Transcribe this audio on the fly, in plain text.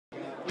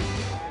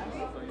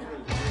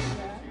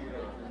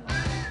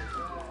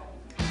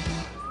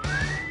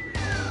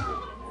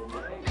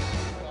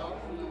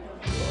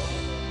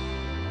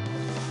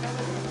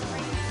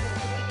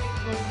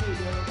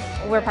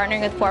We're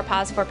partnering with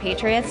Paws for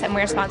Patriots, and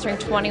we're sponsoring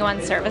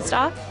 21 service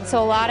dogs.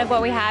 So a lot of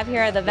what we have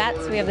here are the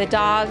vets, we have the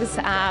dogs,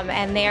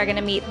 and they are going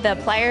to meet the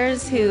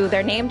players who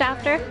they're named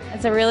after.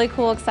 It's a really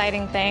cool,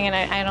 exciting thing, and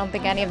I don't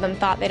think any of them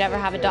thought they'd ever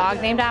have a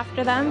dog named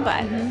after them,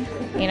 but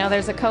you know,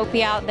 there's a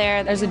Kopi out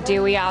there, there's a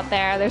Dewey out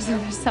there, there's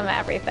some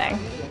everything.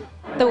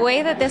 The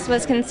way that this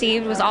was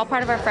conceived was all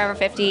part of our Forever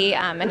 50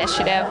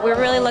 initiative. We're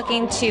really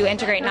looking to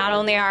integrate not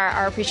only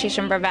our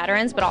appreciation for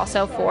veterans, but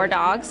also for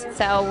dogs.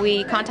 So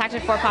we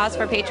contacted Paws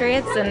for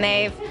Patriots, and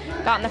they've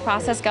gotten the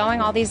process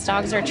going. All these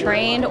dogs are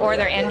trained or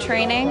they're in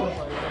training.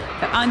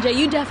 Anjay,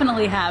 you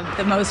definitely have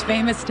the most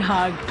famous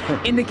dog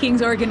in the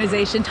Kings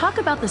organization. Talk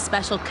about the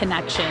special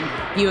connection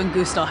you and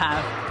Gusto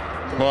have.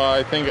 Well,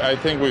 I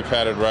think we've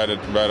had it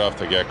right off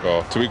the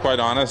get-go. To be quite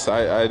honest,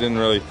 I didn't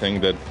really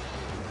think that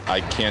I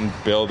can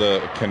build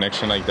a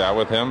connection like that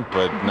with him,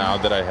 but now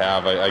that I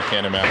have, I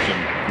can't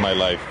imagine my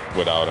life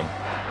without him.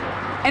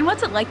 And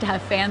what's it like to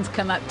have fans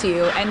come up to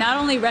you and not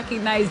only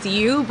recognize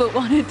you, but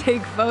want to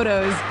take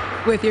photos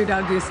with your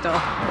dog Gusto?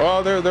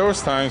 Well, there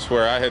was times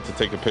where I had to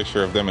take a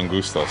picture of them and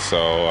Gusto,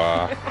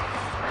 so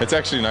it's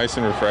actually nice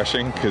and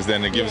refreshing, because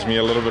then it gives me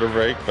a little bit of a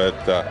break, but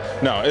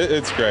no,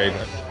 it's great.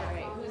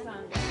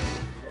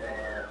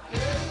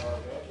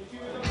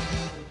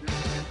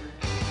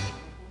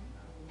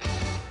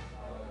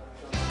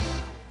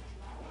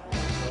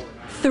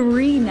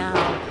 Three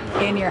now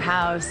in your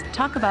house.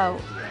 Talk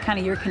about kind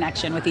of your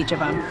connection with each of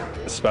them.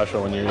 It's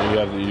special when you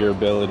have your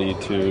ability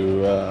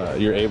to,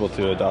 you're able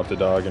to adopt a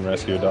dog and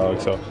rescue a dog.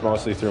 So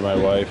mostly through my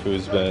wife,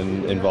 who's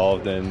been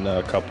involved in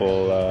a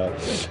couple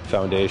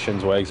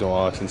foundations, Wags and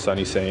Walks and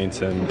Sunny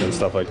Saints and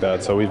stuff like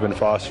that. So we've been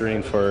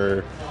fostering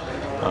for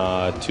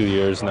 2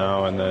 years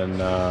now, and then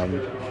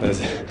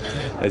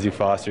as you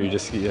foster,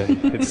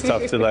 it's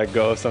tough to let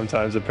go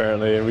sometimes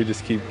apparently, and we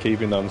just keep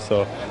keeping them.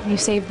 So you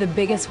saved the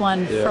biggest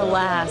one for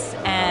last,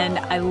 and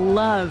I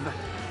love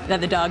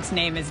that the dog's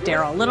name is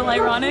Daryl. A little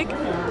ironic.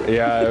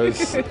 Yeah,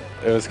 it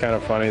was kind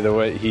of funny the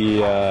way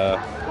we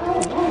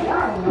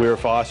were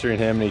fostering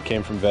him, and he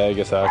came from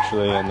Vegas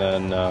actually, and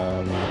then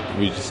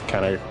we just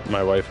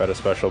my wife had a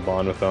special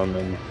bond with him,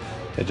 and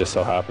it just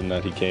so happened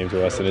that he came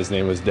to us, and his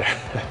name was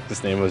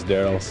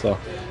Daryl. So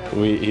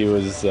he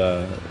was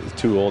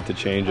too old to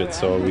change it,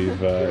 so we've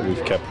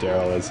kept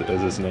Daryl as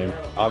his name.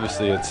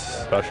 Obviously, it's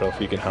special if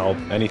you can help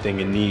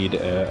anything in need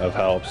of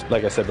help.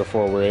 Like I said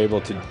before, we're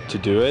able to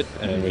do it,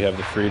 and we have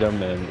the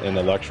freedom and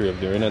the luxury of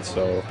doing it.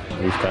 So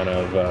we've kind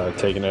of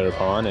taken it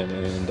upon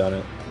and done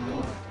it.